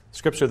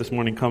Scripture this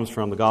morning comes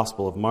from the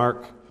Gospel of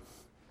Mark,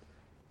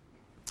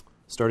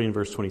 starting in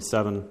verse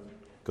 27,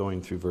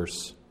 going through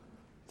verse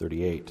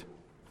 38.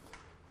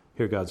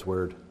 Hear God's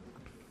word.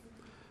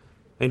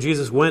 And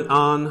Jesus went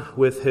on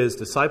with his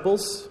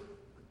disciples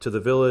to the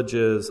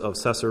villages of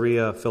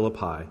Caesarea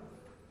Philippi.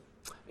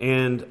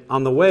 And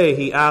on the way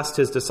he asked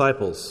his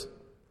disciples,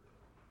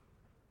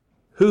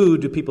 "Who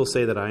do people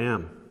say that I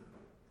am?"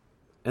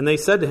 And they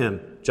said to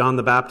him, "John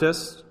the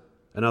Baptist,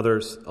 and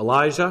others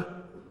Elijah,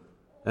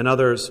 and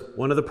others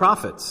one of the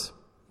prophets."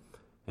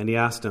 And he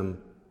asked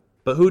him,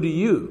 "But who do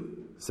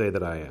you say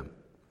that I am?"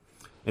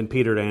 And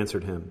Peter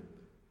answered him,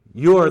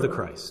 "You are the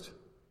Christ."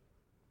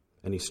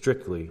 And he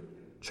strictly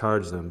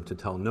charged them to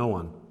tell no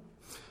one.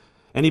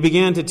 And he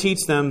began to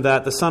teach them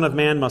that the Son of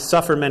Man must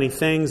suffer many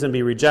things and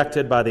be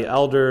rejected by the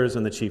elders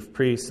and the chief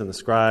priests and the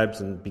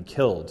scribes and be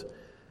killed,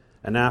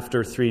 and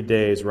after 3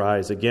 days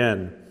rise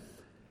again.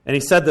 And he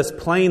said this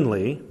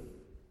plainly.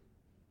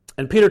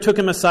 And Peter took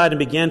him aside and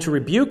began to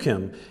rebuke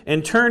him.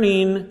 And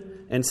turning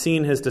and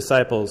seeing his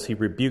disciples, he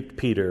rebuked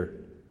Peter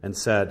and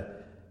said,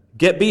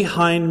 "Get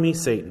behind me,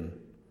 Satan,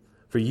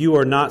 for you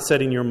are not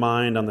setting your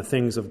mind on the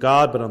things of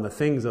God, but on the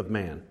things of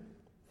man."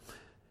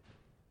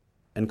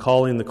 And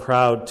calling the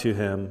crowd to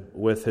him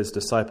with his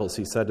disciples,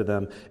 he said to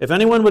them, "If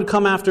anyone would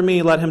come after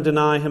me, let him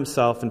deny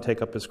himself and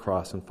take up his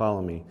cross and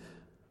follow me.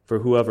 For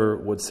whoever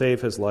would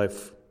save his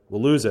life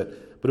will lose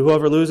it, but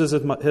whoever loses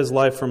his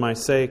life for my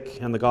sake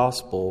and the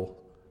gospel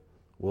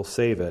will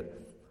save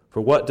it. For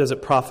what does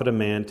it profit a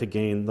man to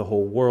gain the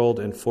whole world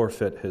and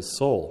forfeit his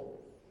soul?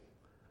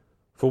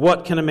 For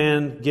what can a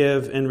man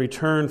give in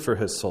return for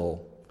his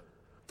soul?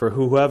 For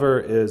whoever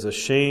is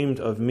ashamed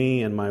of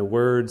me and my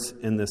words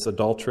in this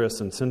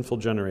adulterous and sinful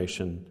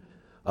generation,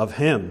 of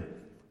him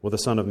will the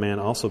Son of Man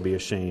also be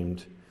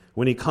ashamed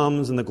when he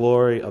comes in the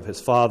glory of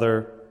his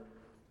Father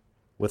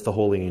with the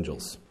holy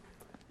angels."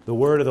 The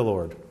word of the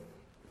Lord.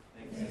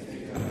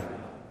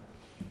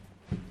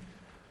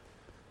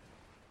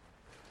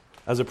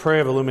 As a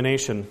prayer of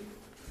illumination,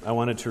 I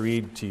wanted to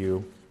read to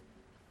you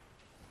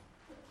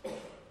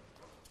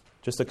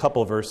just a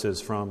couple verses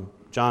from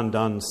John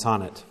Donne's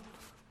sonnet,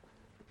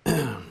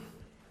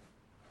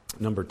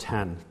 number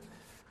 10.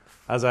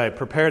 As I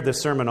prepared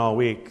this sermon all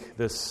week,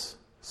 this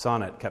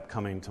sonnet kept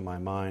coming to my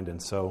mind,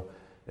 and so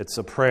it's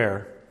a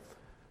prayer.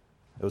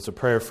 It was a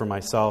prayer for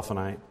myself, and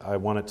I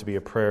want it to be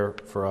a prayer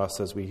for us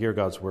as we hear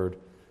God's word.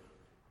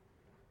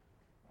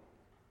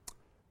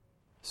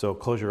 So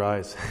close your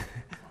eyes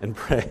and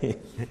pray.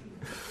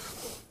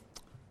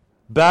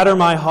 Batter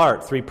my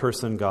heart,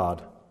 three-person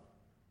God,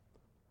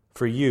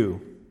 for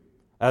you,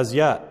 as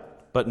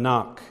yet, but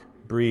knock,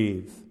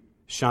 breathe,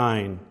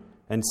 shine,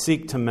 and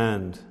seek to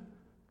mend,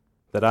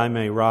 that I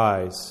may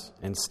rise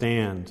and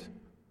stand.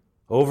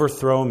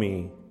 Overthrow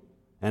me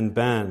and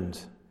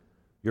bend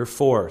your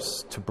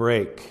force to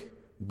break,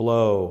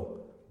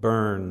 blow,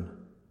 burn,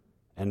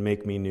 and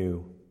make me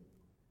new.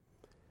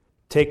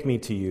 Take me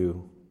to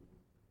you.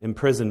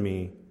 Imprison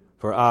me,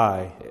 for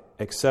I,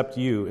 except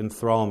you,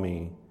 enthrall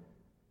me.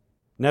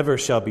 Never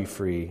shall be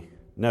free,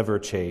 never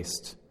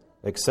chaste,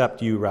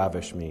 except you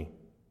ravish me.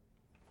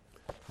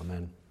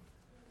 Amen.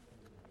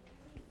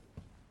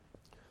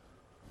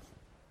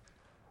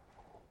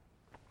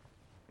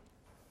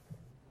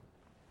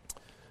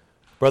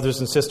 Brothers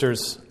and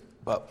sisters,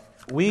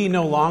 we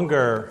no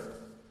longer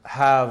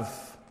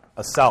have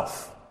a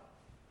self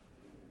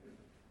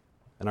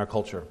in our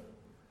culture.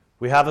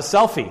 We have a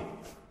selfie.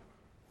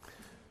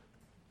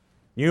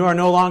 You are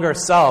no longer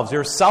selves,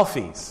 you're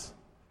selfies.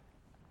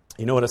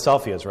 You know what a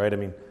selfie is, right? I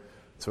mean,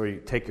 it's where you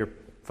take your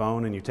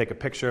phone and you take a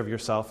picture of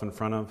yourself in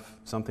front of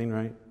something,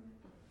 right?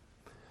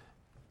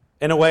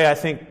 In a way, I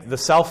think the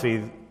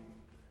selfie,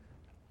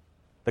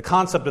 the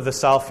concept of the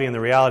selfie and the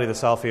reality of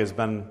the selfie has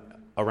been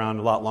around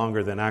a lot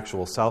longer than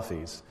actual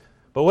selfies.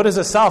 But what is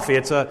a selfie?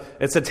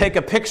 It's to take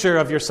a picture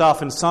of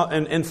yourself in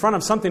front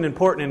of something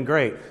important and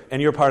great,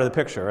 and you're part of the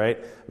picture, right?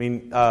 I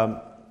mean,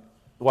 the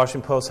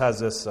Washington Post has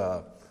this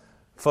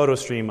photo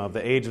stream of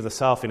the age of the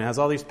selfie, and it has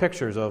all these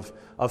pictures of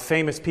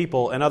famous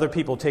people and other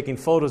people taking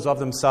photos of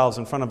themselves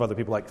in front of other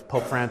people, like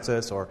Pope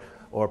Francis or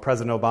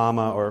President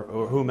Obama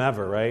or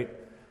whomever, right?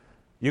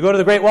 You go to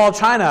the Great Wall of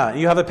China, and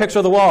you have a picture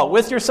of the wall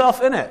with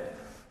yourself in it,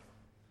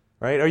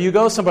 right? Or you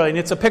go somewhere, and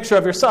it's a picture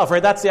of yourself,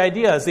 right? That's the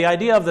idea. It's the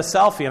idea of the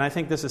selfie, and I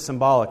think this is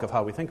symbolic of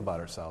how we think about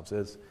ourselves,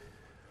 is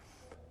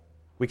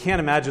we can't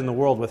imagine the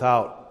world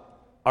without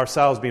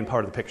ourselves being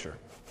part of the picture.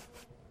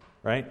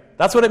 Right?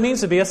 That's what it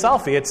means to be a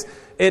selfie.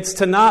 It's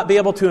to not be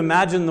able to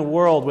imagine the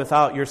world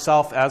without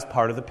yourself as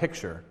part of the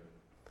picture.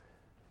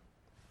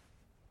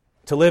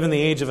 To live in the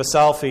age of a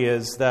selfie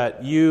is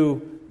that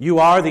you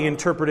are the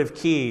interpretive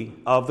key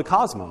of the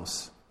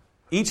cosmos.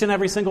 Each and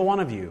every single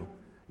one of you.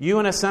 You,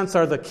 in a sense,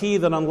 are the key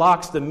that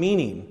unlocks the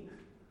meaning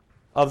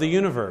of the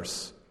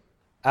universe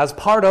as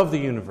part of the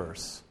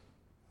universe.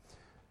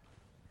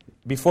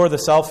 Before the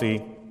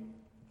selfie,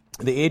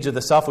 the age of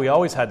the selfie, we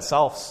always had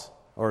selves,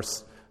 or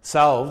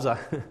selves,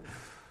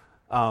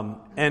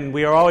 and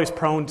we are always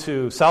prone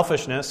to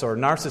selfishness or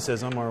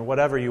narcissism or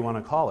whatever you want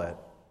to call it.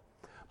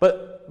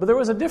 But there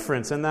was a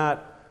difference in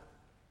that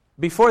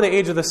before the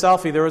age of the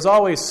selfie, there was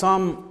always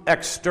some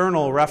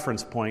external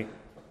reference point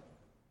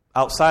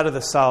outside of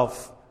the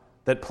self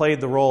that played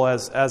the role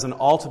as an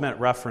ultimate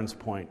reference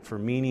point for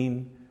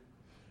meaning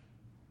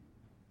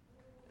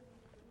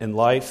in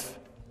life.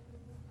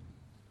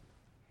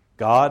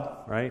 God,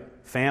 right?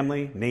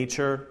 Family,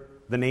 nature,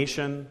 the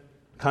nation,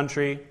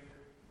 country,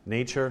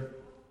 nature.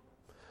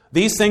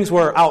 These things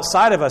were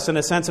outside of us in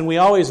a sense, and we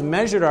always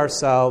measured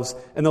ourselves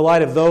in the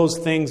light of those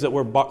things that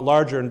were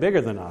larger and bigger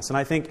than us. And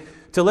I think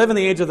to live in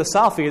the age of the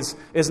selfie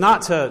is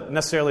not to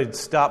necessarily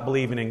stop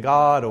believing in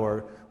God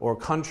or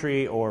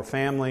country or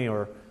family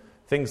or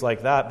things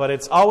like that, but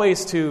it's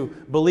always to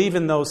believe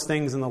in those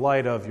things in the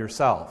light of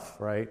yourself,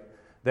 right?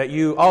 That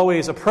you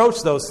always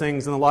approach those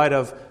things in the light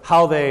of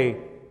how they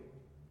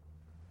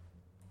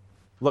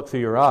look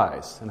through your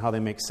eyes and how they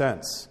make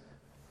sense.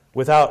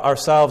 Without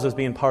ourselves as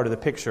being part of the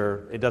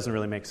picture, it doesn't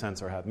really make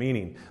sense or have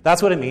meaning.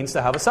 That's what it means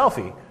to have a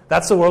selfie.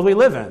 That's the world we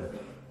live in.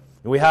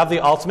 We have the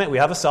ultimate, we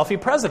have a selfie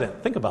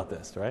president. Think about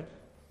this, right?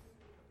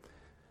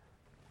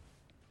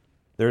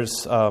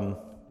 There's, and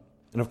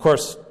of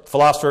course,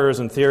 philosophers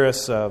and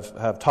theorists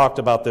have talked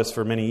about this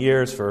for many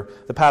years. For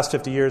the past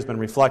 50 years, been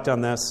reflecting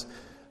on this,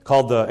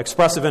 called the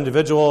expressive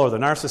individual or the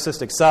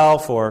narcissistic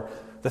self or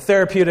the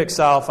therapeutic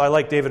self. I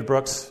like David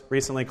Brooks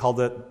recently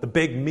called it the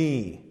big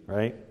me,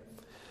 right?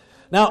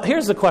 Now,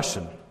 here's the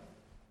question.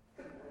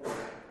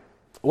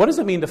 What does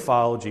it mean to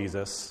follow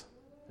Jesus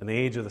in the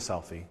age of the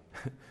selfie?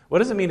 What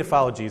does it mean to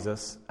follow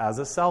Jesus as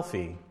a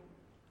selfie?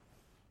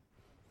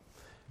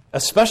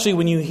 Especially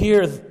when you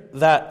hear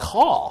that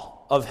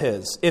call of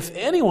his. If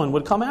anyone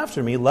would come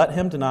after me, let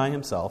him deny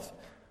himself,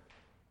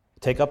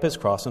 take up his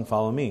cross and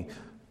follow me.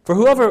 For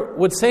whoever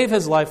would save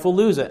his life will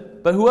lose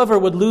it, but whoever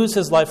would lose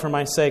his life for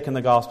my sake and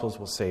the gospel's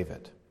will save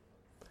it.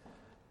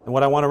 And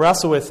what I want to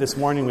wrestle with this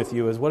morning with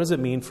you is what does it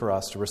mean for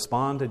us to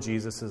respond to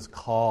Jesus'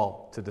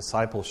 call to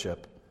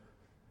discipleship,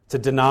 to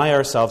deny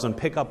ourselves and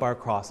pick up our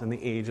cross in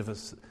the age of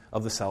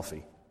the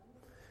selfie?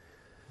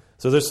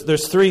 So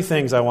there's three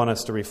things I want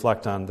us to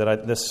reflect on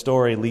that this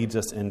story leads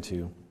us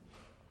into.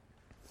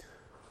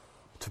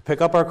 To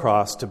pick up our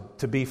cross,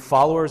 to be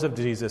followers of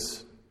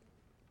Jesus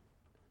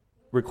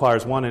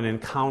requires, one, an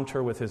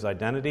encounter with his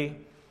identity.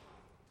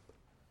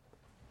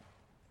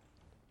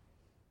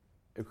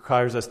 It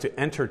requires us to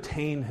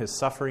entertain his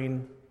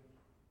suffering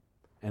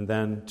and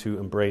then to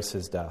embrace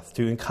his death.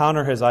 To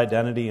encounter his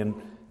identity and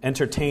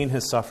entertain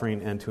his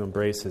suffering and to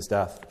embrace his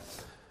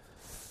death.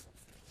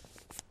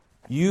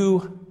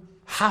 You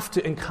have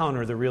to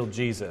encounter the real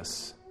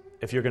Jesus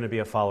if you're going to be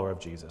a follower of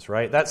Jesus,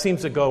 right? That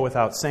seems to go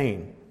without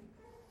saying.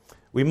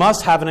 We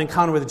must have an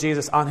encounter with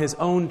Jesus on his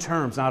own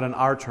terms, not on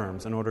our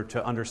terms, in order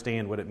to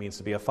understand what it means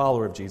to be a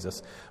follower of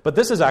Jesus. But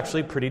this is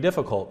actually pretty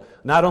difficult,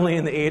 not only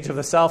in the age of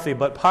the selfie,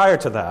 but prior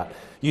to that.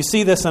 You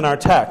see this in our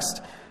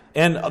text.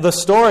 And the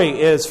story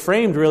is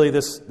framed really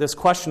this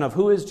question of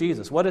who is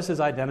Jesus? What is his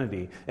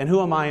identity? And who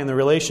am I in the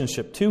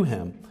relationship to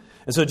him?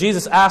 And so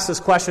Jesus asks this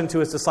question to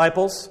his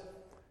disciples.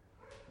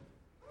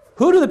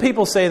 Who do the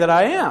people say that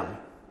I am?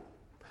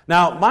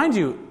 Now, mind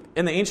you,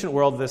 in the ancient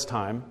world of this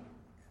time,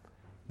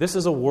 this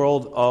is a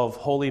world of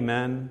holy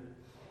men,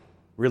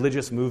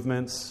 religious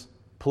movements,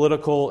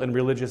 political and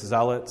religious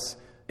zealots.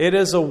 It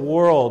is a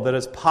world that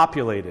is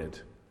populated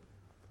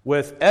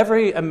with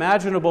every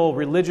imaginable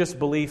religious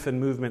belief and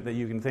movement that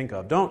you can think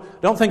of.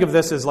 Don't think of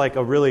this as like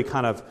a really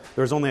kind of,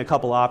 there's only a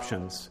couple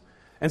options.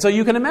 And so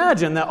you can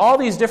imagine that all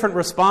these different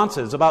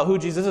responses about who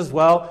Jesus is,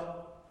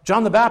 well,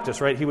 John the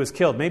Baptist, right? He was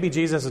killed. Maybe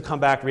Jesus has come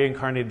back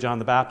reincarnated John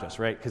the Baptist,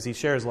 right? Because he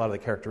shares a lot of the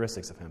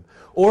characteristics of him.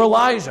 Or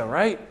Elijah,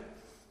 right?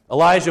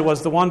 Elijah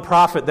was the one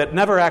prophet that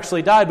never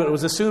actually died, but it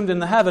was assumed in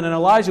the heaven. And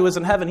Elijah was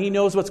in heaven. He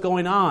knows what's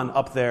going on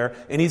up there,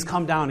 and he's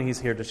come down and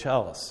he's here to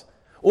tell us.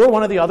 Or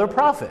one of the other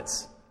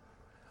prophets.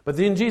 But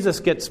then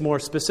Jesus gets more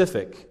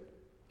specific,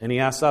 and he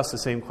asks us the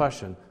same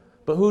question.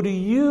 But who do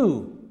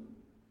you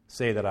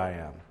say that I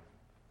am?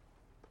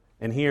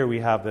 And here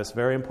we have this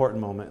very important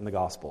moment in the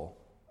gospel.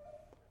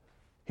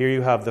 Here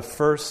you have the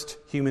first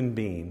human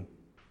being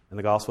in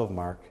the Gospel of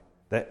Mark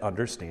that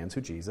understands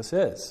who Jesus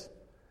is.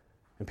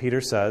 And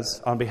Peter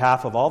says, on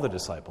behalf of all the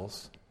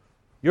disciples,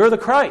 you're the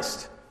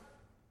Christ,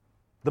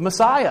 the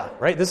Messiah,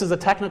 right? This is a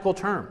technical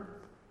term.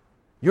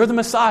 You're the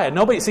Messiah.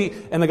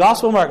 In the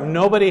Gospel of Mark,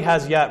 nobody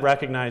has yet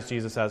recognized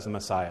Jesus as the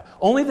Messiah.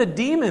 Only the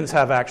demons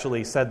have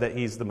actually said that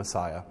he's the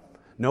Messiah.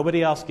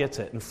 Nobody else gets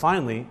it. And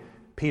finally,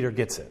 Peter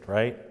gets it,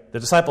 right? The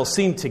disciples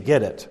seem to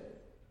get it.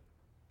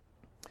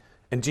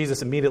 And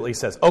Jesus immediately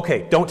says,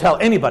 okay, don't tell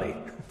anybody.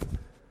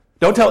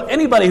 Don't tell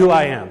anybody who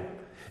I am.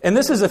 And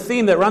this is a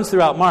theme that runs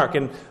throughout Mark.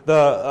 And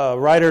the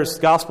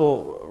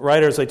gospel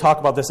writers, they talk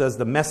about this as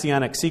the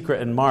messianic secret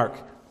in Mark.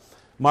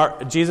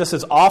 Jesus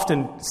is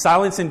often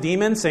silencing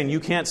demons, saying, you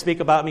can't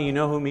speak about me, you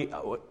know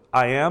who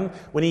I am.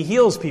 When he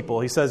heals people,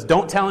 he says,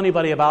 don't tell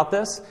anybody about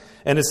this.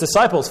 And his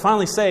disciples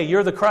finally say,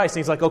 you're the Christ. And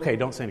he's like, okay,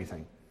 don't say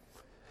anything.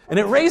 And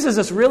it raises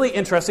this really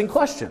interesting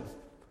question.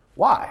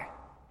 Why?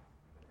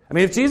 I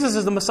mean, if Jesus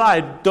is the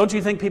Messiah, don't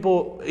you think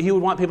he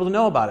would want people to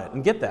know about it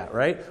and get that,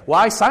 right?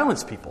 Why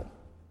silence people?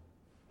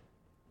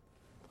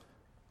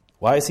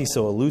 Why is he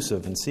so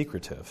elusive and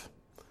secretive?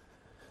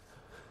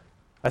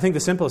 I think the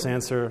simplest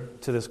answer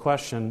to this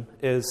question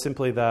is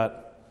simply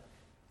that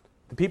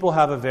the people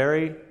have a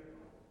very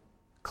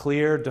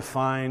clear,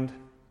 defined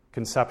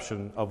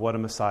conception of what a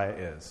Messiah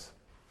is.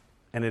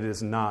 And it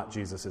is not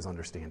Jesus'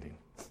 understanding.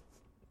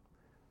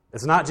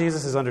 It's not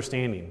Jesus'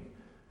 understanding.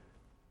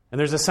 And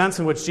there's a sense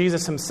in which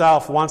Jesus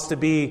himself wants to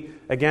be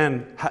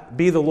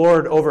the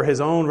Lord over his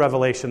own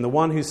revelation, the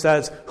one who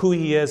says who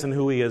he is and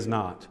who he is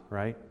not,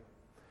 right?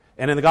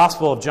 And in the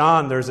Gospel of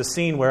John, there's a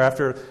scene where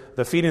after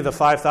the feeding of the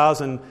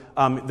 5,000,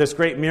 this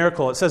great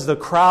miracle, it says the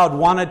crowd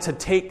wanted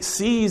to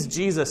seize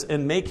Jesus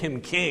and make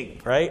him king,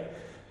 right?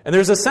 And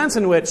there's a sense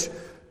in which,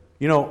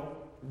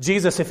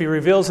 Jesus, if he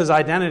reveals his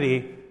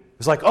identity,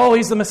 is like, oh,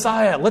 he's the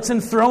Messiah. Let's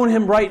enthrone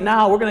him right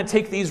now. We're going to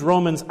take these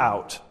Romans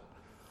out.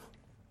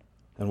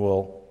 And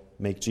we'll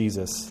make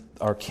Jesus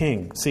our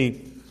king.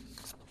 See,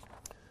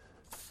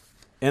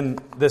 in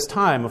this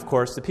time, of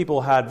course, the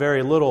people had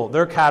very little.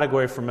 Their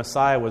category for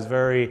Messiah was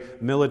very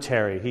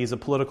military. He's a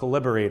political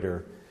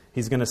liberator.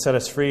 He's going to set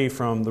us free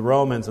from the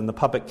Romans and the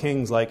puppet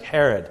kings like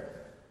Herod.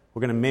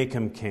 We're going to make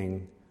him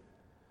king.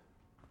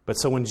 But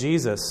so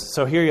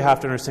here you have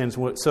to understand,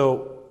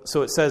 so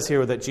it says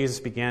here that Jesus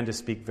began to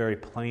speak very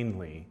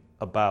plainly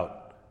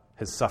about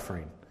his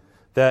suffering.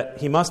 That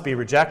he must be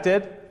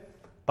rejected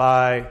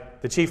by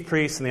the chief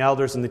priests and the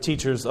elders and the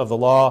teachers of the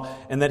law,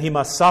 and that he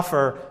must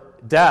suffer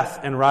death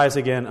and rise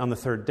again on the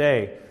third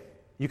day.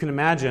 You can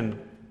imagine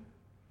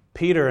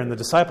Peter and the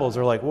disciples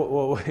are like,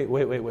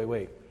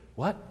 wait.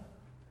 What?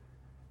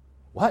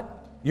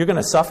 You're going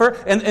to suffer?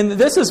 And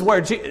this is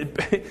where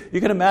you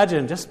can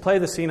imagine, just play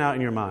the scene out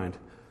in your mind,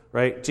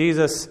 right?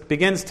 Jesus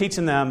begins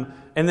teaching them,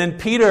 and then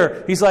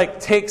Peter,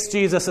 takes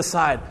Jesus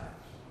aside.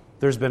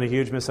 There's been a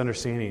huge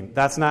misunderstanding.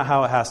 That's not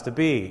how it has to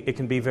be. It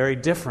can be very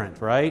different,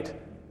 right?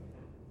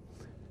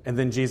 And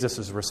then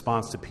Jesus'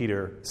 response to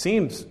Peter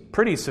seems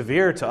pretty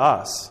severe to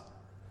us.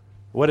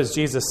 What does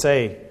Jesus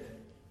say?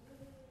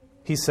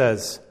 He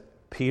says,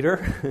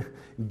 Peter,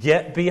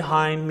 get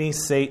behind me,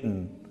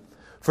 Satan.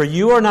 For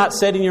you are not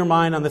setting your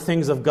mind on the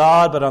things of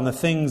God, but on the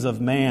things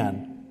of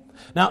man.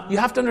 Now, you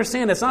have to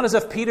understand, it's not as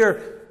if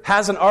Peter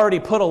hasn't already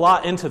put a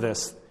lot into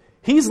this.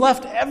 He's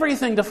left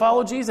everything to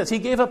follow Jesus. He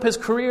gave up his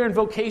career and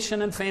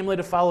vocation and family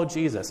to follow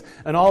Jesus.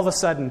 And all of a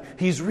sudden,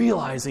 he's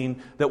realizing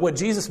that what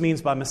Jesus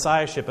means by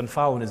messiahship and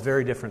following is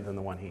very different than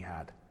the one he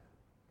had.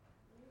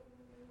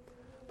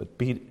 But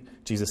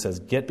Jesus says,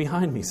 get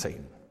behind me,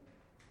 Satan.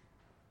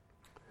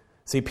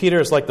 See,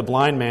 Peter is like the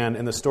blind man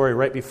in the story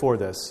right before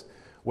this,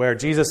 where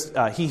Jesus,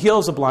 he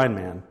heals a blind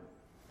man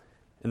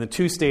in the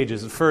two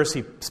stages. At first,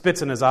 he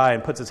spits in his eye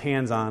and puts his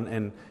hands on,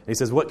 and he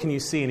says, what can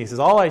you see? And he says,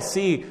 all I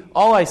see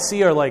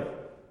are like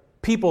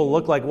people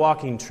look like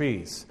walking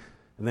trees.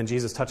 And then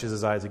Jesus touches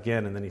his eyes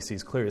again, and then he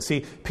sees clearly.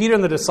 See, Peter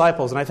and the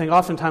disciples, and I think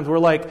oftentimes we're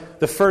like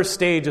the first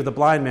stage of the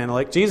blind man.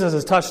 Like, Jesus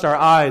has touched our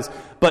eyes,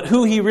 but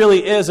who he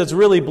really is, it's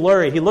really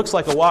blurry. He looks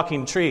like a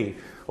walking tree.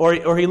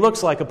 Or he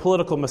looks like a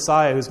political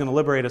messiah who's going to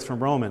liberate us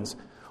from Romans.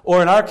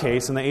 Or in our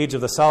case, in the age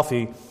of the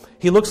selfie,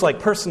 he looks like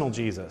personal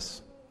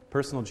Jesus.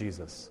 Personal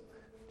Jesus.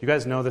 Do you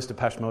guys know this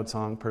Depeche Mode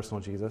song,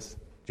 Personal Jesus?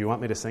 Do you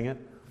want me to sing it?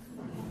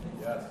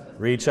 Yes.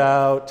 Reach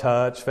out,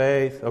 touch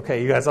faith.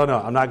 Okay, you guys don't know.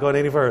 I'm not going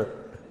any further.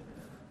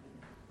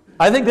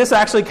 I think this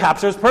actually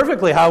captures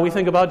perfectly how we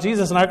think about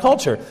Jesus in our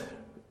culture.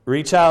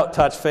 Reach out,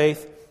 touch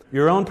faith.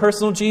 Your own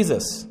personal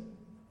Jesus.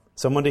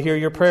 Someone to hear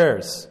your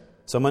prayers.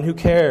 Someone who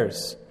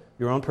cares.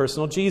 Your own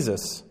personal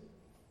Jesus.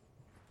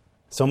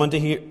 Someone to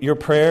hear your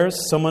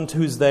prayers. Someone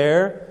who's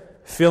there,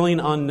 feeling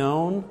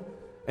unknown.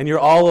 And you're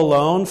all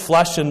alone,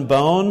 flesh and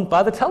bone,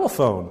 by the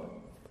telephone.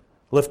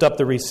 Lift up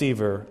the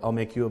receiver, I'll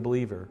make you a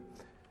believer.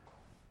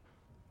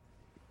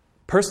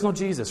 Personal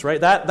Jesus, right?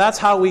 That's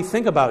how we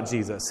think about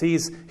Jesus.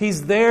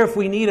 He's there if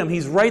we need him.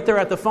 He's right there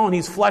at the phone.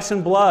 He's flesh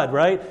and blood,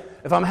 right?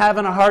 If I'm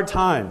having a hard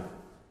time.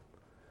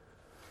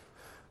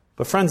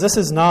 But friends, this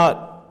is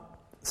not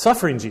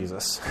suffering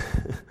Jesus.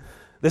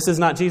 This is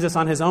not Jesus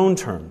on his own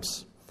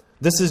terms.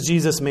 This is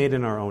Jesus made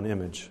in our own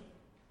image.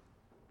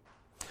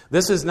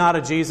 This is not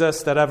a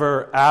Jesus that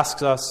ever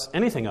asks us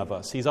anything of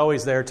us. He's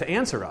always there to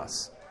answer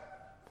us.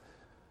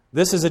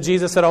 This is a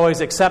Jesus that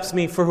always accepts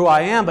me for who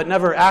I am, but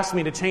never asks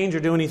me to change or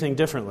do anything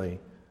differently.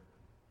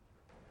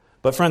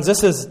 But friends,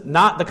 this is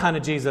not the kind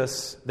of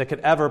Jesus that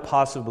could ever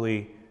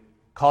possibly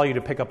call you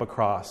to pick up a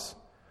cross,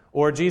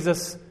 or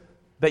Jesus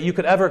that you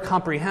could ever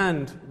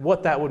comprehend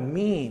what that would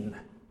mean.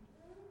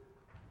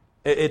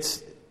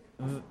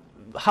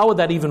 How would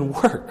that even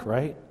work,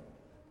 right?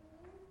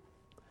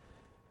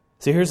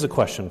 See, here's the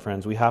question,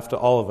 friends. We have to,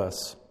 all of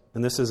us,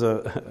 and this is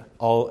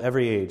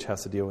every age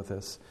has to deal with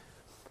this.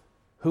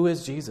 Who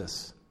is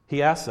Jesus?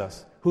 He asks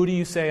us, who do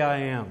you say I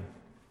am?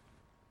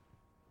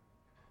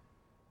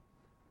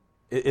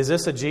 Is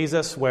this a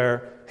Jesus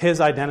where his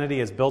identity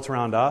is built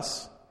around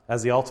us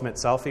as the ultimate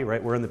selfie,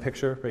 right? We're in the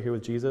picture right here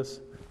with Jesus.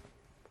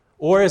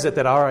 Or is it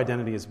that our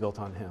identity is built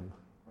on him?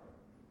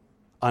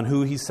 on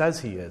who he says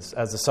he is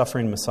as the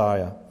suffering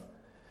Messiah.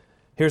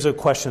 Here's a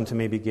question to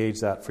maybe gauge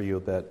that for you a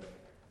bit.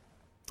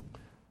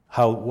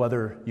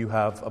 Whether you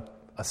have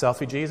a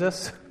selfie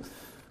Jesus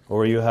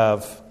or you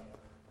have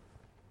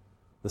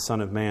the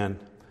Son of Man.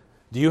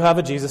 Do you have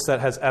a Jesus that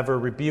has ever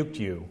rebuked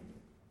you?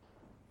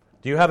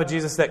 Do you have a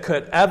Jesus that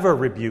could ever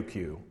rebuke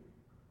you?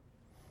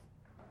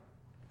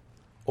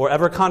 Or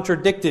ever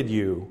contradicted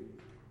you?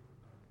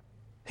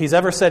 He's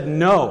ever said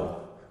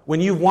no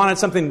when you've wanted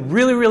something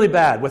really, really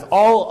bad with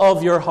all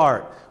of your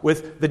heart,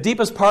 with the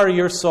deepest part of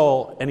your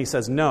soul, and he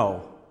says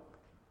no.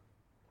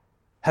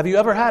 Do you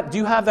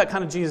have that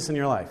kind of Jesus in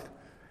your life?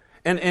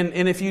 And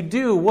if you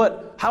do,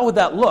 how would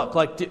that look?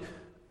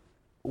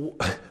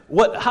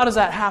 How does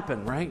that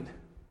happen, right?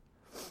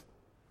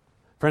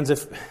 Friends,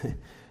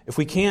 if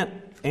we can't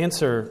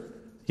answer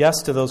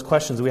yes to those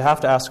questions, we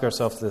have to ask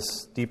ourselves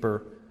this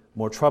deeper,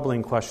 more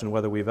troubling question,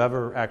 whether we've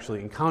ever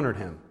actually encountered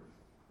him.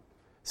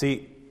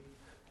 See,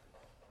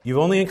 you've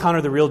only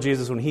encountered the real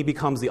Jesus when he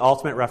becomes the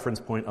ultimate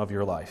reference point of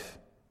your life.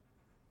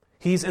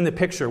 He's in the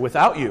picture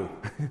without you.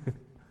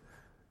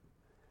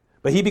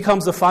 But he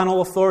becomes the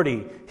final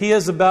authority. He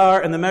is the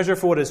bar and the measure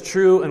for what is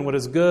true and what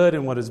is good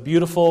and what is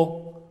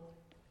beautiful.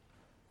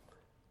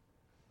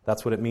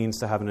 That's what it means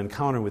to have an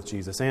encounter with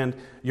Jesus. And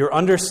your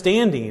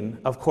understanding,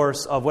 of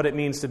course, of what it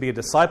means to be a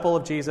disciple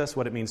of Jesus,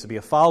 what it means to be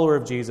a follower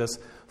of Jesus,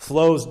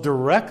 flows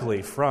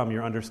directly from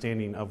your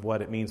understanding of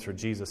what it means for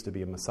Jesus to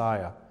be a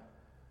Messiah.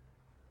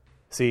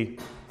 See,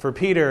 for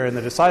Peter and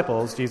the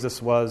disciples,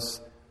 Jesus was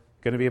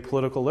going to be a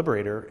political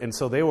liberator, and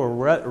so they were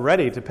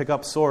ready to pick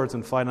up swords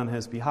and fight on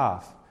his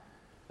behalf.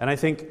 And I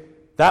think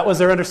that was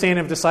their understanding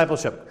of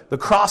discipleship. The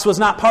cross was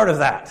not part of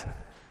that.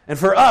 And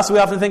for us, we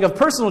often think of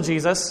personal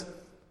Jesus,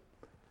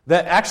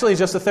 that actually is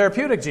just a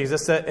therapeutic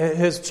Jesus, that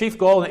his chief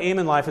goal and aim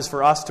in life is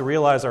for us to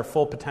realize our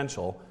full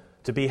potential,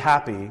 to be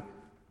happy,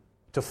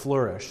 to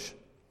flourish.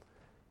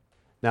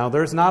 Now,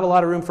 there's not a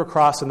lot of room for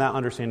cross in that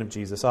understanding of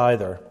Jesus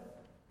either.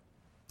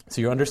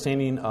 So your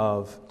understanding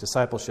of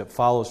discipleship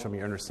follows from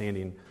your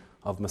understanding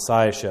of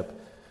messiahship.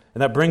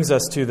 And that brings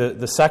us to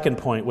the second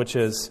point, which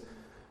is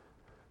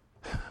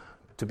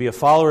to be a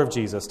follower of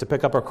Jesus, to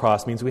pick up our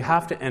cross, means we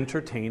have to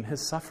entertain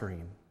his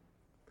suffering.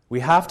 We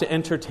have to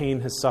entertain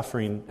his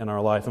suffering in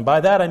our life. And by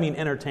that I mean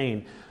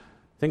entertain.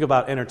 Think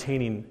about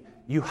entertaining.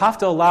 You have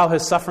to allow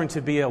his suffering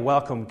to be a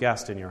welcome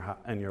guest in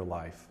your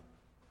life.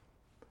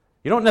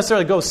 You don't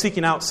necessarily go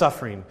seeking out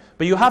suffering,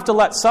 but you have to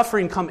let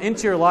suffering come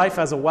into your life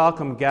as a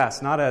welcome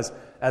guest, not as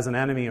an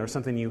enemy or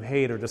something you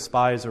hate or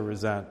despise or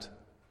resent.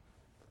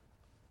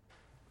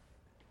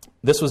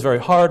 This was very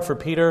hard for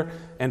Peter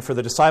and for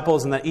the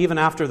disciples, and that even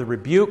after the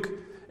rebuke,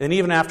 and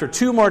even after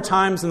 2 more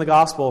times in the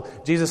gospel,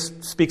 Jesus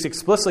speaks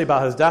explicitly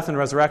about his death and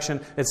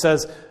resurrection. It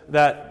says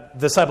that the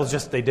disciples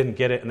they didn't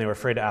get it and they were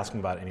afraid to ask him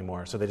about it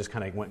anymore. So they just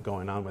kind of went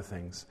going on with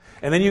things.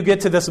 And then you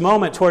get to this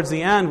moment towards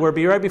the end where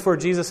right before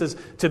Jesus is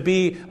to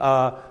be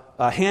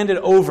handed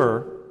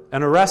over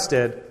and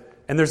arrested.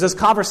 And there's this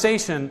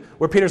conversation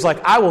where Peter's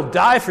like, I will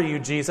die for you,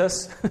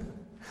 Jesus.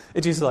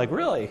 And Jesus is like,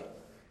 really?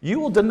 You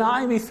will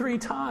deny me 3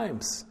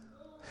 times.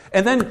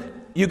 And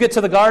then you get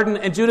to the garden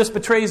and Judas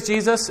betrays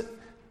Jesus.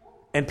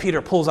 And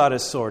Peter pulls out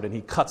his sword and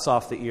he cuts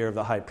off the ear of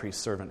the high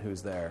priest's servant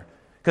who's there.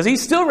 Because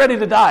he's still ready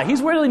to die.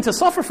 He's willing to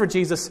suffer for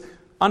Jesus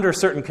under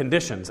certain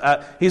conditions.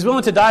 He's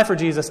willing to die for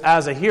Jesus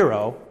as a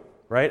hero,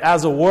 right?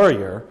 As a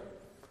warrior.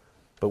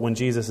 But when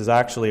Jesus is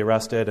actually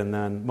arrested, and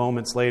then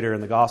moments later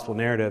in the gospel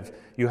narrative,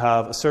 you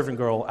have a servant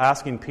girl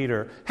asking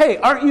Peter, hey,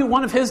 aren't you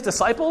one of his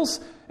disciples?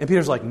 And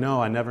Peter's like,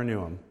 no, I never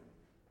knew him.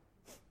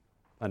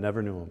 I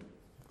never knew him.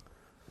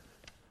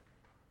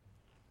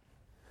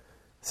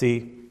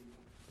 See,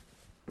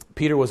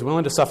 Peter was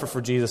willing to suffer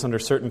for Jesus under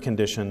certain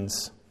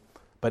conditions,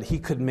 but he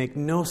could make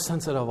no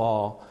sense at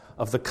all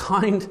of the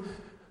kind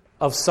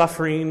of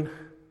suffering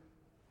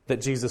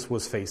that Jesus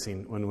was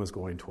facing when he was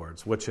going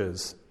towards, which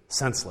is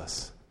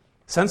senseless.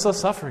 Senseless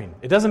suffering.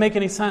 It doesn't make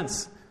any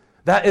sense.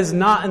 That is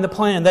not in the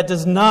plan. That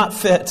does not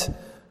fit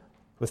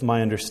with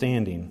my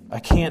understanding. I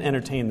can't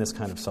entertain this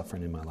kind of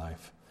suffering in my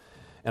life.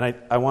 And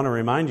I want to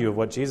remind you of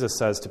what Jesus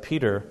says to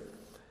Peter.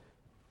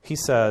 He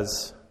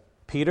says,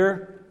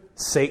 Peter,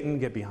 Satan,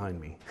 get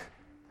behind me.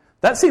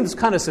 That seems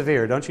kind of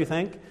severe, don't you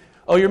think?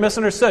 Oh, you're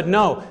misunderstood.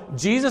 No,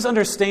 Jesus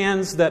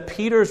understands that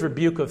Peter's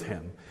rebuke of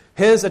him,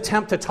 his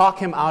attempt to talk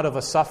him out of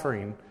a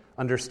suffering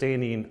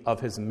understanding of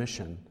his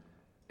mission,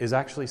 is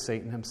actually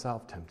Satan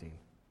himself tempting.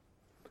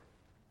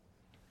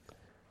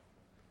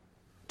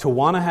 To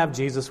want to have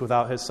Jesus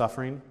without his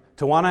suffering,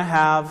 to want to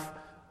have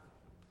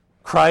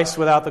Christ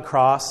without the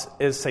cross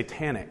is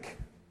satanic.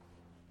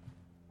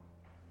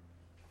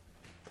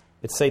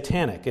 It's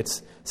satanic.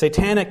 It's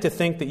satanic to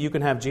think that you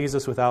can have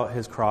Jesus without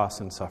his cross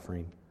and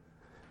suffering.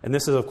 And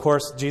this is, of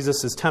course,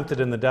 Jesus is tempted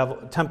in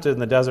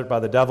the desert by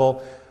the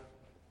devil.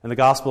 In the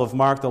Gospel of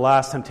Mark, the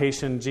last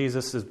temptation,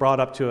 Jesus is brought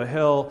up to a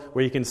hill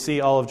where you can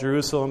see all of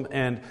Jerusalem,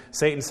 and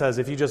Satan says,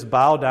 if you just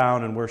bow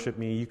down and worship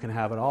me, you can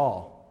have it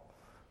all.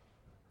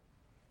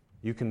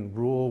 You can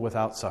rule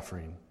without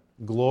suffering,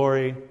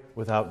 glory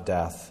without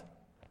death.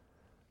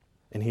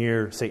 And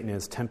here Satan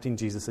is tempting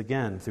Jesus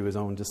again through his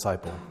own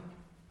disciple.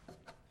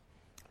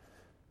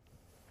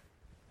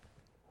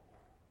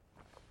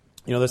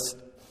 This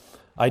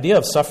idea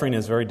of suffering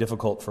is very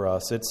difficult for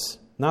us. It's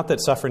not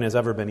that suffering has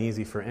ever been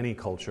easy for any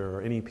culture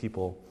or any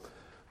people,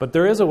 but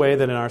there is a way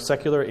that in our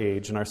secular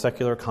age, in our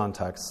secular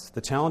context,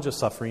 the challenge of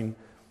suffering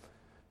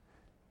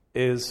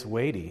is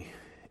weighty.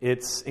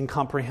 It's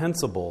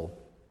incomprehensible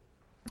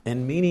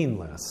and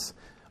meaningless.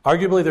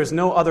 Arguably, there's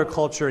no other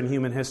culture in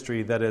human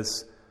history that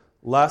is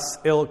less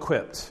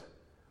ill-equipped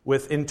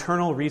with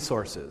internal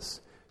resources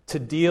to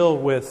deal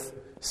with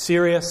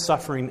serious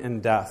suffering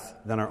and death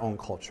than our own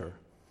culture.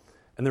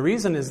 And the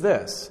reason is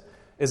this,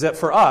 is that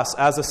for us,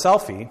 as a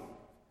selfie,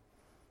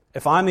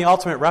 if I'm the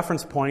ultimate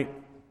reference point,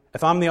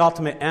 if I'm the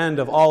ultimate end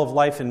of all of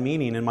life and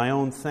meaning in my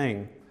own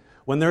thing,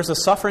 when there's a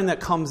suffering that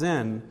comes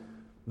in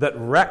that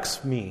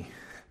wrecks me,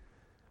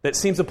 that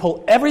seems to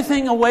pull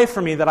everything away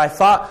from me that I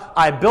thought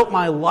I built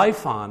my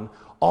life on,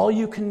 all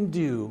you can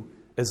do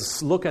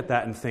is look at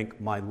that and think,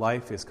 my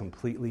life is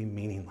completely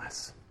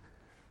meaningless.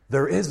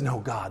 There is no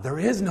God. There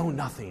is no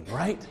nothing,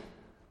 right?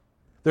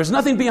 There's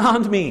nothing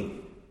beyond me.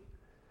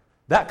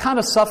 That kind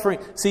of suffering,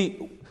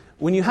 see,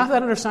 when you have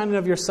that understanding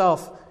of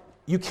yourself,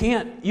 you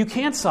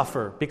can't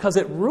suffer because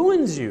it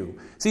ruins you.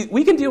 See,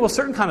 we can deal with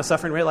certain kind of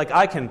suffering, right? Like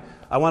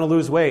I want to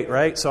lose weight,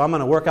 right? So I'm going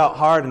to work out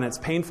hard and it's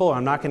painful or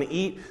I'm not going to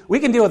eat. We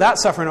can deal with that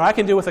suffering, or I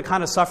can deal with the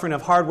kind of suffering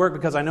of hard work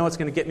because I know it's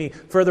going to get me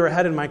further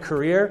ahead in my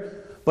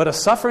career. But a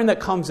suffering that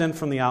comes in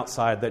from the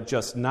outside that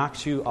just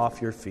knocks you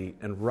off your feet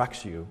and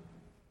wrecks you,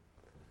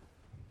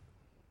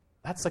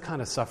 that's the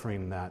kind of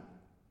suffering that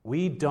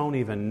we don't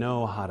even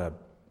know how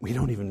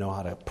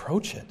to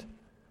approach it.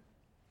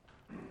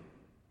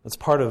 That's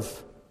part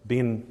of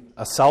being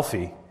a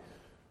selfie.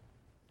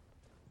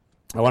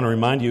 I want to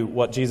remind you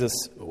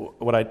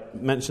what I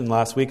mentioned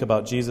last week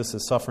about Jesus'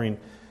 suffering,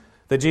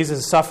 that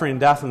Jesus' suffering and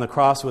death on the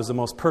cross was the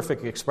most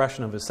perfect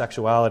expression of his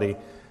sexuality.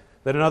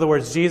 That in other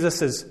words,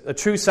 a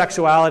true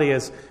sexuality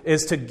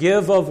is to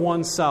give of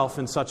oneself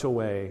in such a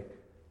way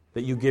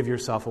that you give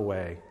yourself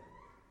away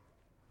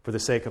for the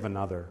sake of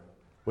another,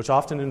 which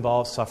often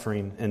involves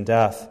suffering and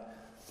death.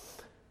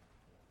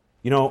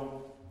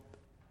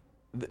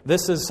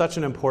 This is such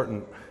an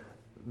important,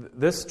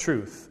 this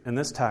truth in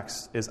this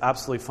text is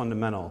absolutely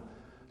fundamental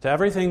to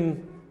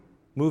everything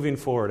moving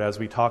forward as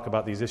we talk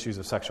about these issues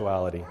of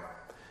sexuality.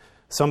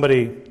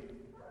 Somebody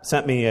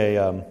sent me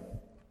a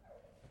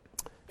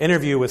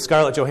interview with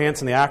Scarlett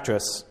Johansson, the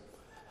actress,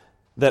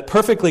 that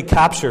perfectly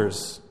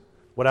captures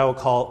what I will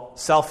call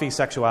selfie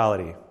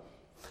sexuality.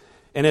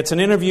 And it's an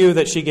interview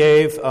that she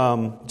gave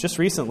just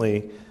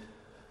recently.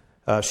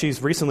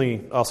 She's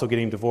recently also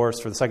getting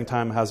divorced for the second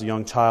time, has a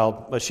young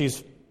child. But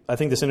I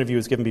think this interview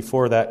was given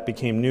before that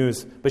became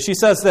news. But she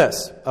says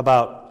this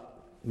about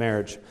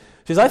marriage.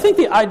 She says, I think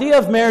the idea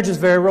of marriage is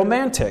very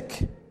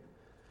romantic.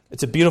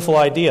 It's a beautiful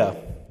idea.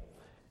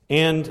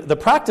 And the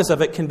practice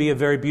of it can be a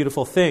very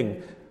beautiful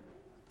thing.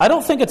 I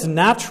don't think it's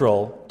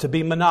natural to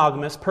be a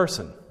monogamous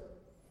person.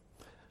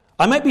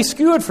 I might be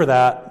skewed for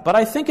that, but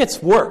I think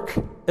it's work.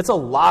 It's a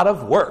lot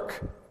of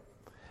work.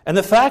 And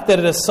the fact that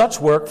it is such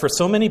work for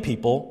so many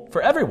people,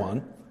 for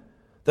everyone,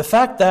 the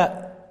fact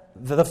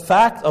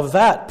of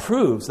that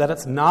proves that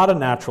it's not a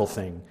natural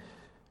thing.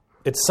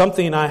 It's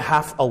something I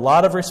have a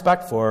lot of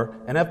respect for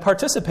and have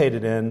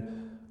participated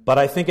in, but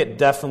I think it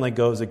definitely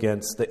goes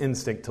against the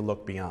instinct to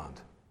look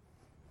beyond.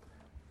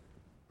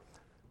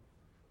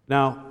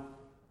 Now,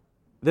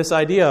 this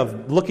idea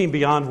of looking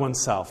beyond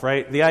oneself,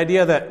 right? The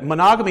idea that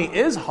monogamy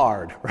is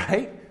hard,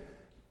 right?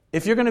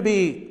 If you're going to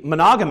be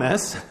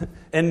monogamous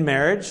in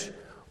marriage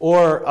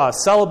or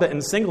celibate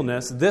in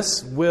singleness,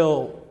 this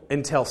will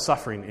entail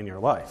suffering in your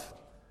life.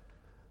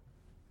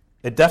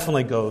 It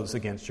definitely goes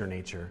against your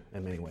nature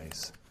in many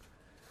ways.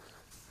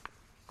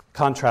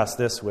 Contrast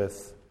this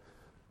with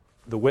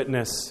the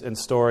witness and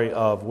story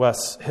of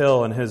Wes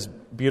Hill and his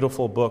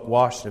beautiful book,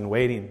 Washed and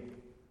Waiting.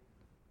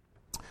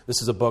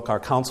 This is a book our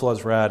council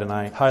has read, and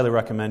I highly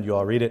recommend you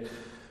all read it.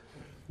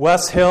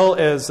 Wes Hill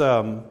is,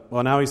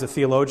 now he's a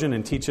theologian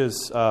and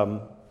teaches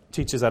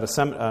at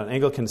an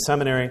Anglican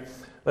seminary.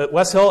 But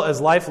Wes Hill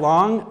is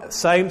lifelong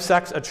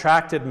same-sex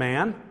attracted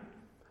man,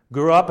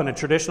 grew up in a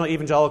traditional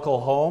evangelical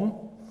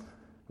home,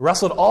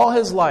 wrestled all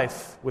his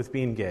life with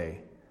being gay,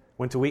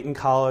 went to Wheaton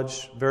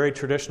College, very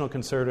traditional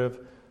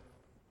conservative,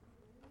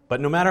 but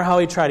no matter how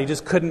he tried, he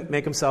just couldn't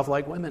make himself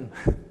like women.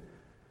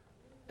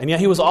 And yet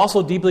he was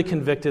also deeply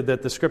convicted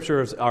that the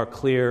Scriptures are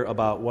clear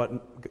about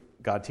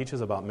what God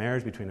teaches about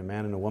marriage between a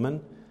man and a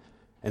woman.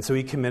 And so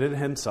he committed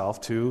himself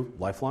to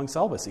lifelong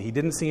celibacy. He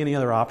didn't see any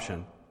other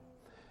option.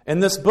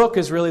 And this book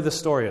is really the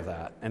story of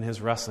that and his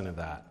wrestling of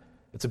that.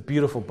 It's a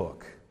beautiful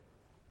book.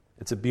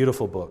 It's a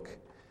beautiful book.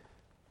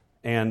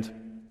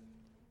 And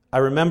I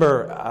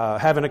remember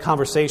having a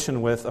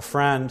conversation with a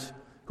friend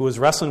who was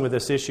wrestling with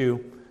this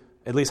issue,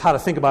 at least how to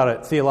think about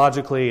it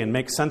theologically and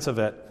make sense of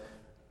it.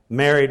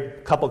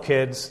 Married, couple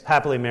kids,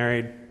 happily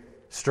married,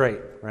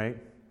 straight, right?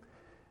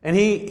 And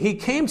he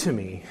came to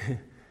me,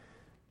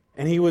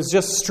 and he was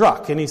just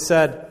struck, and he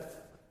said,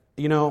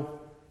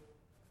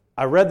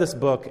 I read this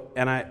book,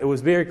 and it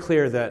was very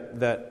clear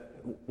that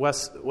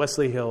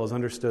Wesley Hill has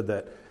understood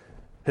that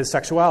his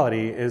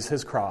sexuality is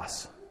his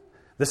cross.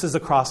 This is the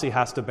cross he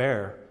has to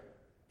bear,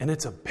 and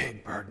it's a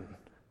big burden.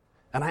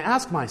 And I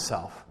ask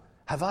myself,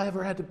 have I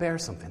ever had to bear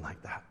something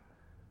like that?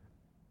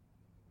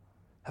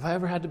 Have I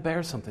ever had to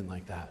bear something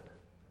like that?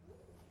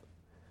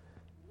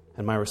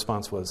 And my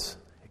response was,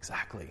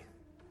 exactly.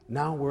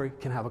 Now we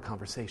can have a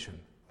conversation.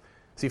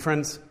 See,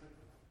 friends,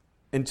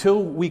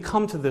 until we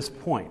come to this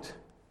point,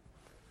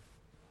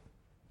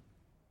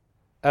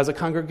 as a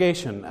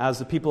congregation, as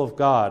the people of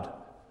God,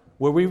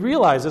 where we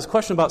realize this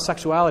question about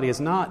sexuality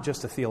is not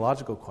just a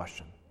theological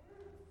question.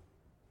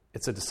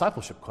 It's a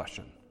discipleship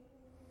question.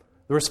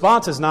 The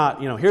response is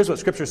not, here's what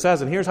Scripture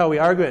says, and here's how we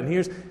argue it,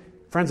 and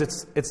friends,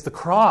 it's the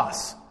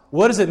cross.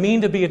 What does it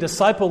mean to be a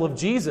disciple of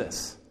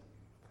Jesus?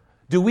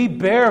 Do we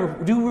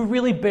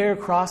really bear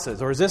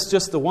crosses? Or is this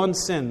just the one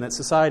sin that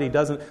society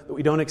that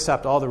we don't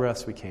accept all the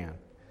rest we can?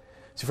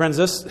 So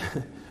friends,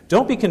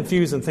 don't be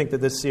confused and think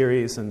that this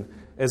series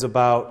is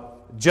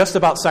just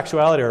about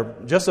sexuality or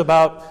just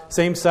about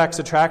same-sex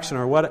attraction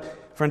or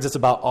what. Friends, it's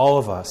about all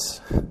of us.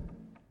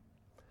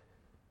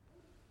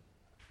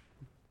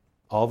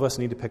 All of us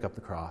need to pick up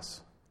the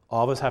cross.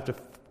 All of us have to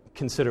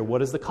consider,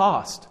 what is the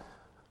cost?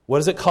 What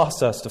does it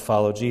cost us to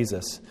follow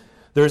Jesus?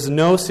 There's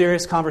no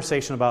serious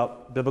conversation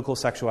about biblical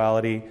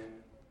sexuality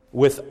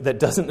that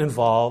doesn't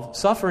involve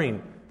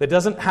suffering, that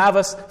doesn't have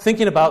us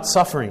thinking about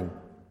suffering.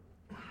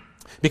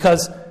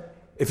 Because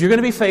if you're going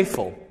to be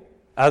faithful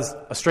as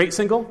a straight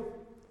single,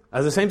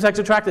 as a same-sex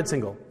attracted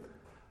single,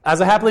 as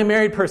a happily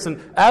married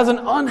person, as an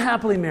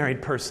unhappily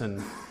married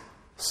person,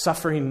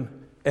 suffering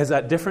is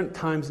at different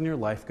times in your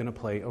life going to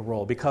play a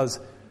role. Because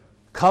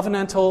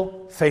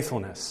covenantal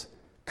faithfulness,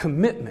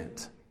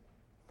 commitment,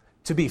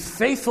 to be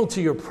faithful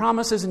to your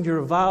promises and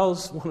your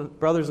vows,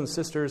 brothers and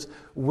sisters,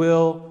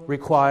 will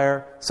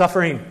require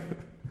suffering.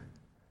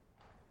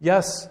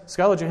 Yes,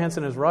 Scarlett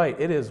Johansson is right.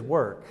 It is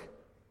work.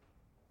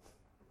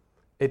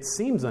 It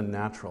seems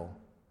unnatural.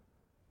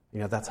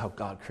 That's how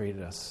God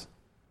created us.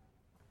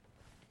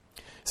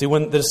 See,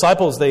 when the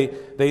disciples, they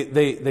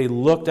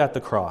looked at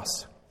the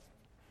cross,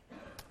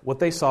 what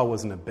they saw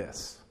was an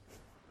abyss.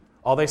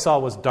 All they saw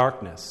was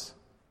darkness.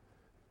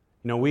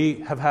 We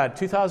have had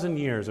 2,000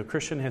 years of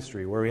Christian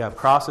history where we have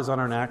crosses on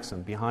our necks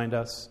and behind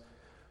us,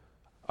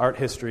 art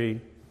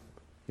history.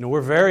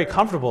 We're very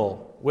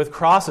comfortable with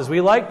crosses.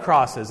 We like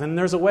crosses, and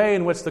there's a way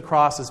in which the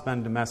cross has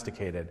been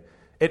domesticated.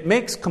 It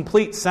makes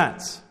complete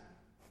sense,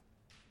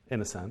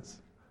 in a sense.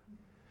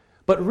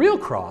 But real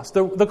cross,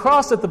 the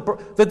cross that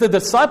the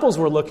disciples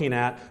were looking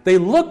at, they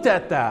looked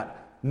at that,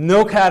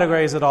 no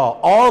categories at all.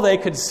 All they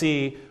could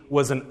see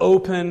was an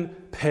open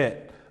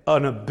pit,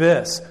 an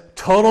abyss,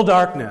 total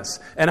darkness.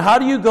 And how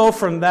do you go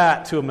from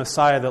that to a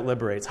Messiah that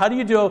liberates? How do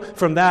you go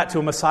from that to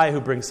a Messiah who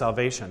brings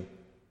salvation?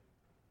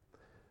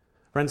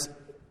 Friends,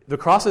 the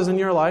crosses in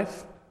your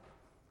life,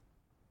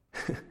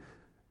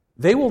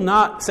 they will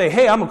not say,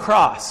 hey, I'm a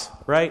cross,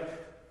 right?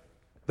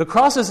 The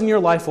crosses in your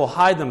life will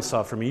hide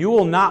themselves from you. You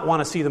will not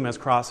want to see them as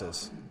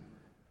crosses.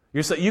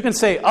 You can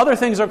say other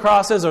things are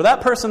crosses, or that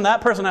person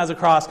has a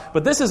cross,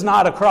 but this is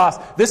not a cross.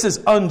 This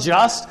is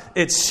unjust.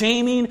 It's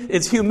shaming.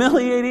 It's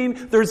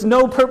humiliating. There's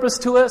no purpose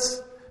to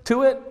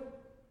it.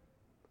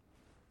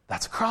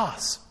 That's a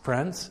cross,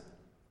 friends.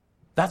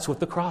 That's what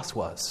the cross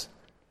was.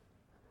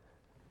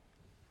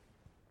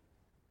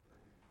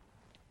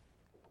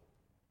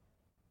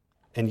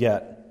 And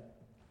yet,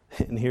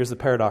 and here's the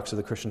paradox of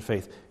the Christian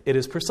faith, it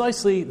is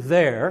precisely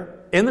there,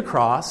 in the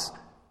cross,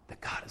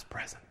 that God is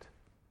present.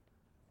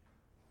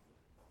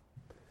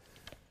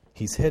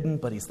 He's hidden,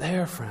 but He's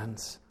there,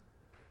 friends.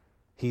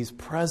 He's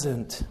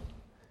present.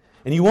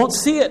 And you won't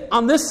see it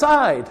on this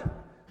side.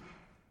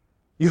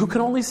 You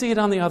can only see it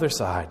on the other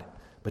side.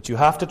 But you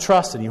have to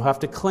trust and you have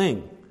to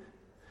cling.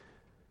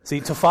 See,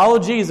 to follow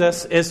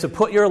Jesus is to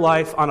put your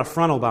life on a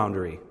frontal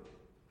boundary.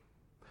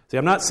 See,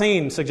 I'm not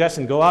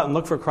suggesting go out and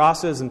look for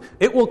crosses, and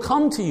it will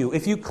come to you.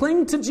 If you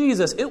cling to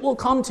Jesus, it will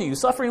come to you.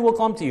 Suffering will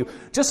come to you.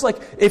 Just like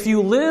if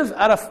you live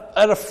at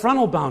a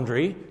frontal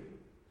boundary,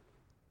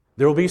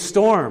 there will be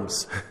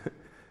storms.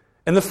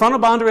 And the frontal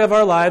boundary of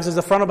our lives is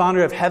the frontal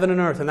boundary of heaven and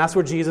earth, and that's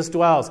where Jesus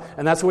dwells,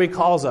 and that's where He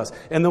calls us.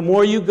 And the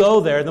more you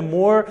go there, the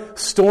more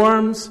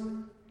storms,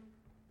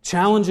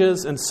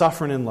 challenges, and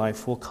suffering in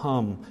life will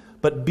come.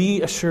 But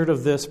be assured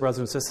of this, brothers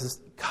and sisters,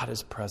 God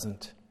is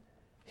present.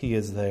 He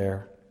is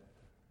there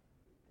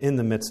in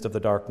the midst of the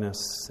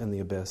darkness and the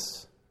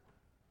abyss.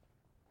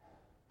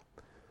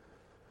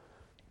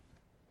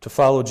 To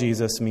follow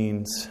Jesus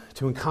means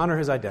to encounter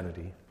His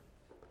identity,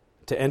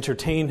 to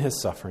entertain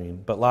His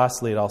suffering, but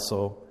lastly,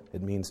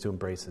 it means to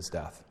embrace His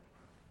death.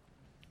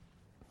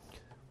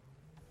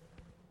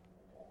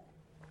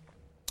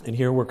 And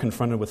here we're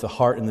confronted with the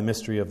heart and the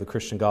mystery of the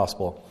Christian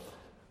gospel.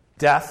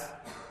 Death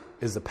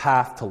is the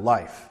path to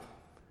life.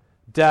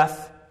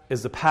 Death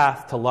is the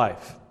path to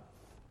life.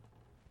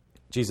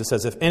 Jesus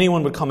says, if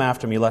anyone would come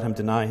after me, let him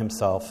deny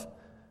himself,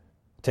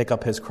 take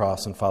up his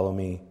cross, and follow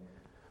me.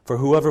 For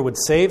whoever would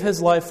save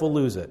his life will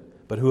lose it,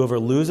 but whoever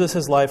loses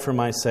his life for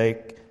my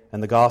sake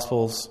and the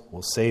Gospels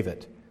will save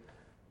it.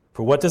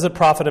 For what does it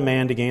profit a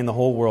man to gain the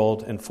whole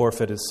world and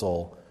forfeit his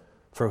soul?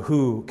 For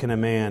who can a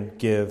man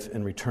give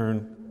in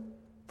return?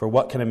 For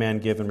what can a man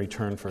give in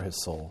return for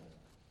his soul?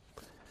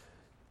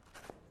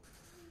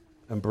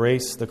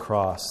 Embrace the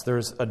cross.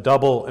 There's a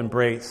double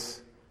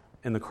embrace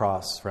in the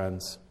cross,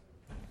 friends.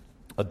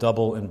 A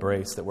double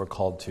embrace that we're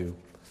called to.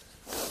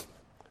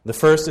 The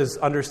first is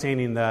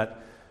understanding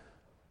that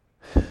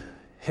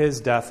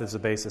his death is the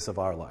basis of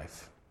our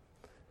life.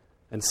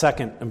 And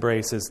second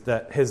embrace is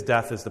that his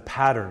death is the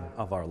pattern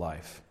of our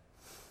life.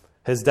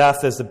 His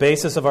death is the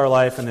basis of our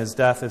life, and his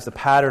death is the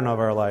pattern of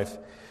our life.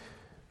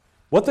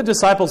 What the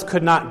disciples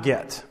could not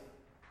get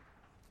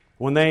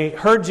when they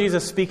heard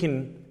Jesus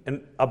speaking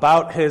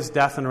about his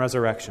death and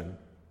resurrection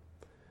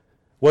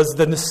was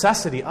the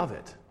necessity of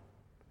it.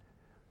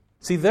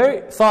 See,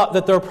 they thought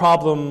that their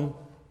problem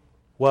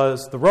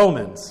was the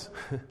Romans.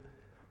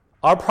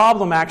 Our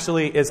problem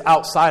actually is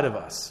outside of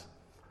us.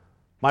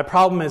 My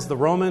problem is the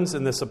Romans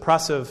and this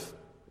oppressive,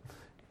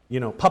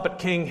 puppet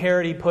king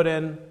Herod he put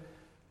in.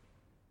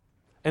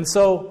 And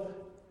so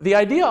the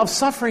idea of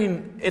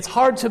suffering, it's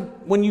hard to,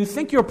 when you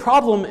think your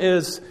problem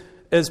is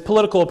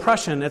political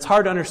oppression, it's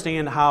hard to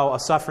understand how a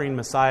suffering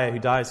Messiah who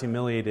dies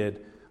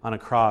humiliated on a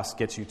cross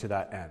gets you to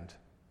that end.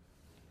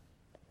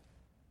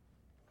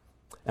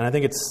 And I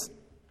think it's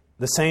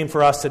the same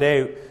for us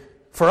today.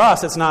 For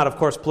us, it's not, of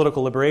course,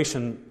 political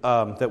liberation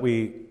that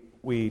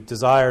we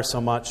desire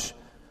so much,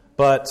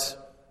 but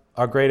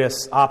our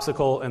greatest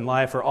obstacle in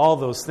life are all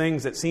those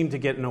things that seem to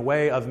get in the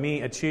way of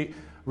me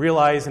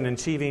realizing and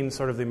achieving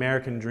sort of the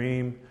American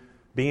dream,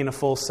 being a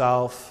full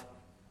self.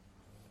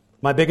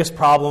 My biggest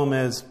problem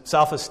is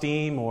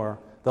self-esteem or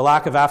the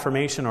lack of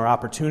affirmation or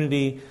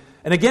opportunity.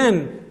 And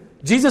again,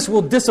 Jesus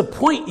will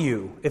disappoint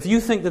you if you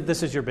think that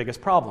this is your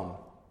biggest problem.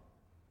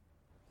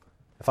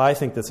 If I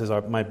think this is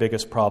my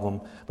biggest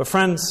problem. But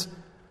friends,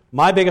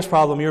 my biggest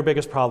problem, your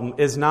biggest problem,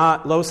 is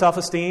not low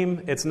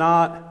self-esteem. It's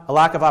not a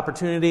lack of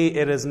opportunity.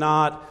 It is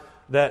not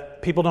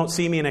that people don't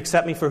see me and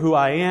accept me for who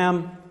I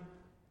am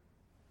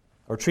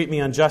or treat me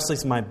unjustly.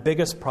 So my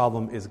biggest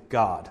problem is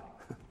God.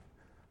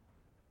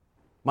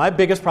 My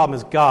biggest problem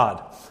is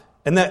God.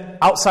 And that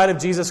outside of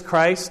Jesus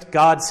Christ,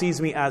 God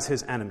sees me as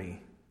his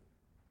enemy.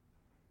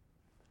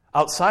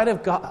 Outside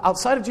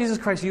of Jesus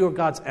Christ, you are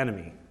God's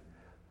enemy.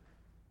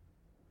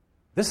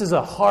 This is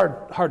a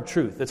hard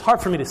truth. It's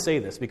hard for me to say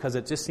this because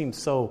it just seems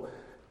so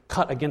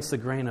cut against the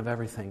grain of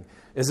everything.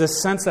 Is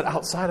this sense that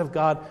outside of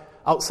God,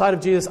 outside of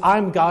Jesus,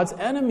 I'm God's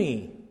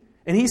enemy.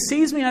 And he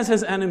sees me as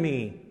his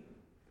enemy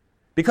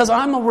because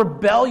I'm a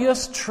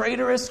rebellious,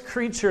 traitorous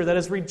creature that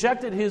has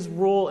rejected his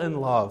rule and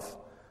love.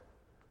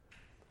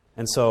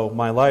 And so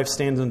my life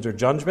stands under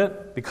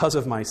judgment because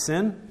of my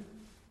sin,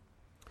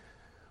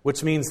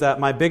 which means that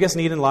my biggest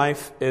need in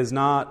life is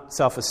not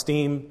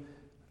self-esteem,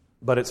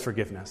 but it's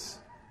forgiveness.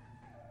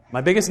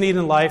 My biggest need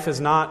in life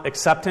is not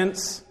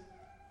acceptance,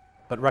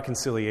 but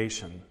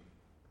reconciliation.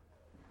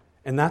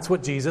 And that's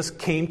what Jesus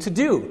came to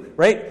do,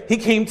 right? He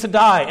came to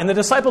die. And the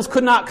disciples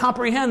could not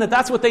comprehend that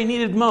that's what they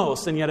needed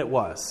most, and yet it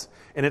was.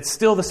 And it's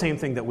still the same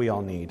thing that we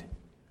all need.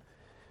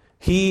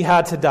 He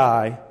had to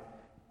die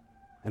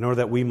in order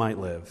that we might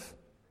live.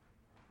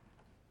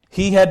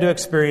 He had to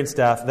experience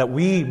death that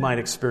we might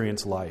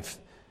experience life.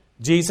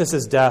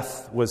 Jesus'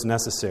 death was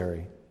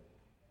necessary.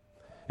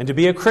 And to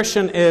be a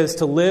Christian is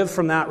to live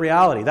from that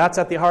reality. That's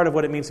at the heart of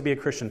what it means to be a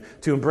Christian.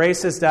 To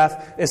embrace his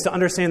death is to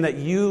understand that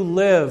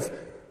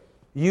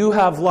you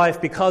have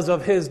life because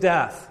of his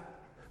death.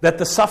 That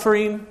the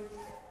suffering,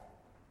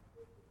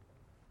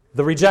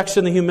 the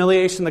rejection, the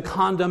humiliation, the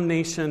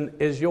condemnation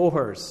is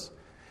yours.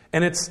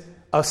 And it's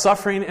a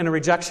suffering and a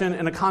rejection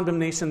and a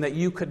condemnation that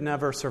you could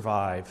never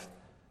survive.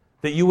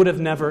 That you would have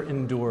never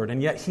endured.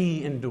 And yet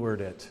he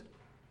endured it.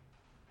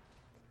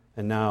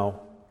 And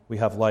now we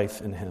have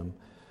life in him.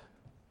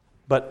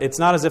 But it's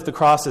not as if the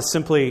cross is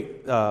simply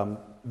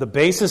the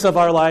basis of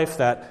our life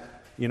that,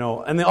 in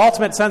the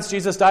ultimate sense,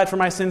 Jesus died for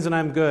my sins and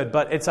I'm good.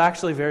 But it's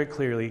actually very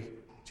clearly,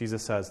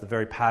 Jesus says, the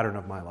very pattern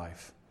of my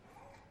life.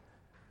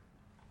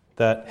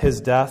 That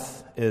his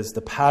death is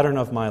the pattern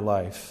of my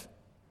life.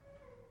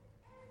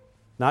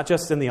 Not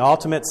just in the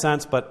ultimate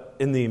sense, but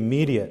in the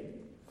immediate.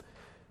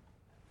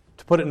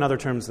 To put it in other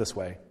terms this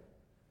way.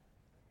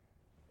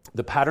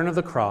 The pattern of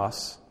the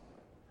cross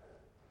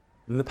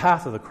and the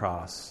path of the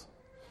cross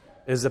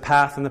is the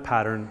path and the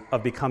pattern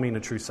of becoming a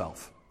true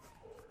self.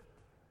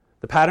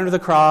 The pattern of the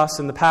cross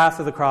and the path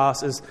of the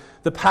cross is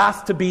the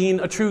path to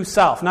being a true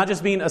self. Not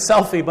just being a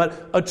selfie,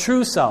 but a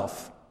true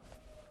self.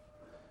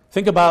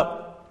 Think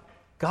about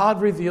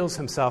God reveals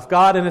himself.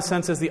 God, in a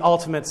sense, is the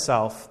ultimate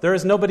self. There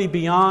is nobody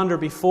beyond or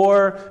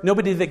before,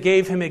 nobody that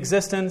gave him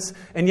existence.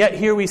 And yet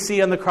here we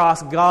see on the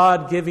cross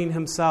God giving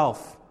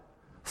himself.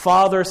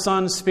 Father,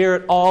 Son,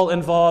 Spirit, all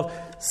involved.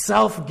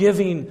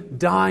 Self-giving,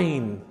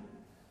 dying.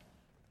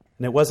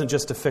 And it wasn't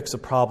just to fix a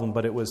problem,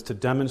 but it was to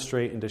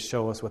demonstrate and to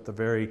show us what the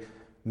very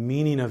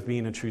meaning of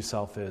being a true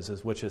self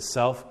is which is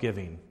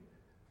self-giving.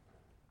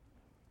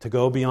 To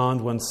go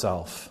beyond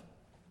oneself.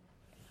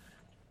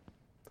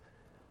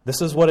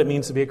 This is what it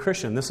means to be a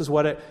Christian. This is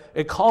what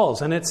it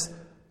calls. And it's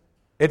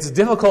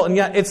difficult, and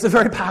yet it's the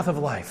very path of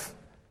life.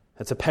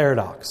 It's a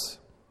paradox.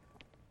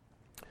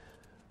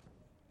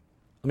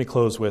 Let me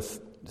close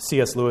with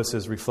C.S.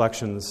 Lewis's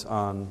reflections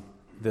on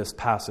this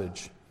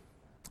passage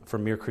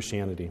from Mere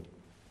Christianity.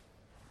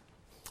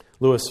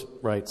 Lewis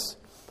writes,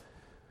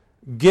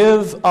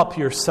 "Give up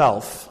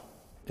yourself,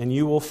 and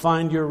you will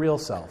find your real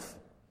self.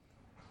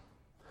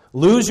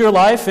 Lose your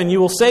life, and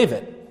you will save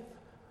it.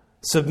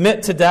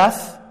 Submit to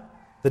death,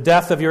 the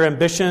death of your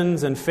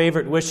ambitions and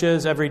favorite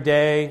wishes every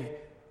day,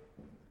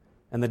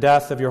 and the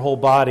death of your whole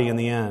body in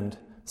the end.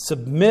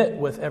 Submit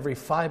with every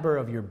fiber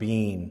of your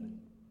being,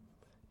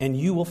 and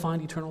you will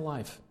find eternal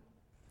life.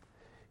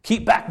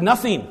 Keep back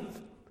nothing.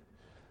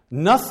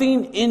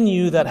 Nothing in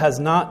you that has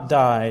not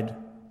died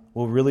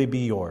will really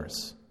be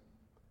yours."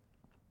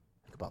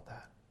 Think about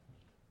that.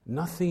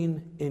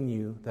 Nothing in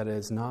you that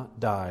has not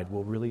died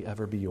will really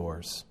ever be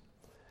yours.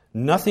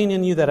 Nothing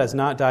in you that has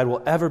not died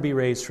will ever be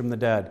raised from the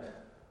dead.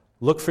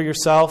 Look for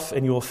yourself,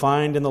 and you will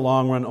find in the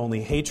long run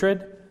only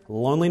hatred,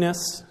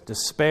 loneliness,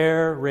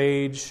 despair,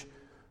 rage,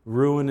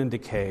 ruin, and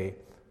decay.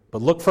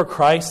 But look for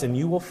Christ, and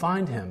you will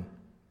find him,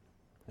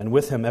 and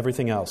with him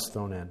everything else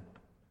thrown in.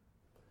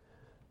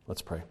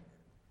 Let's pray.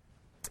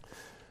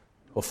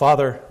 Oh,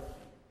 Father,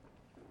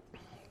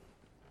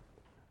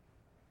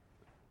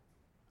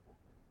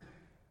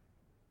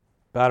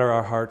 batter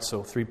our hearts,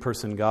 O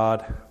three-person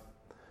God,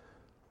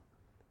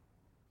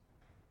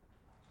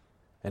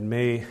 and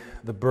may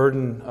the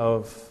burden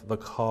of the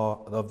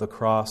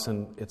cross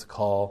and its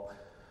call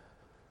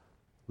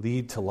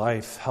lead to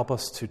life. Help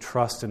us to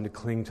trust and to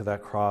cling to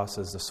that cross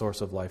as the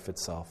source of life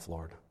itself,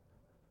 Lord.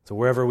 So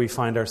wherever we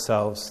find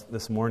ourselves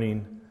this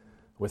morning,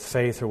 with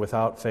faith or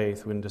without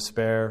faith, in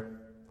despair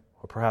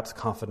or perhaps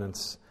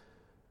confidence,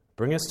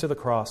 bring us to the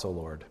cross, O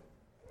Lord.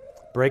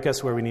 Break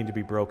us where we need to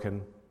be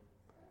broken,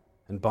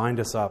 and bind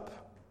us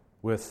up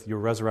with your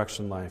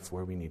resurrection life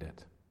where we need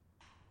it.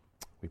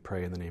 We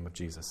pray in the name of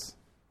Jesus.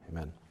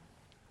 Amen.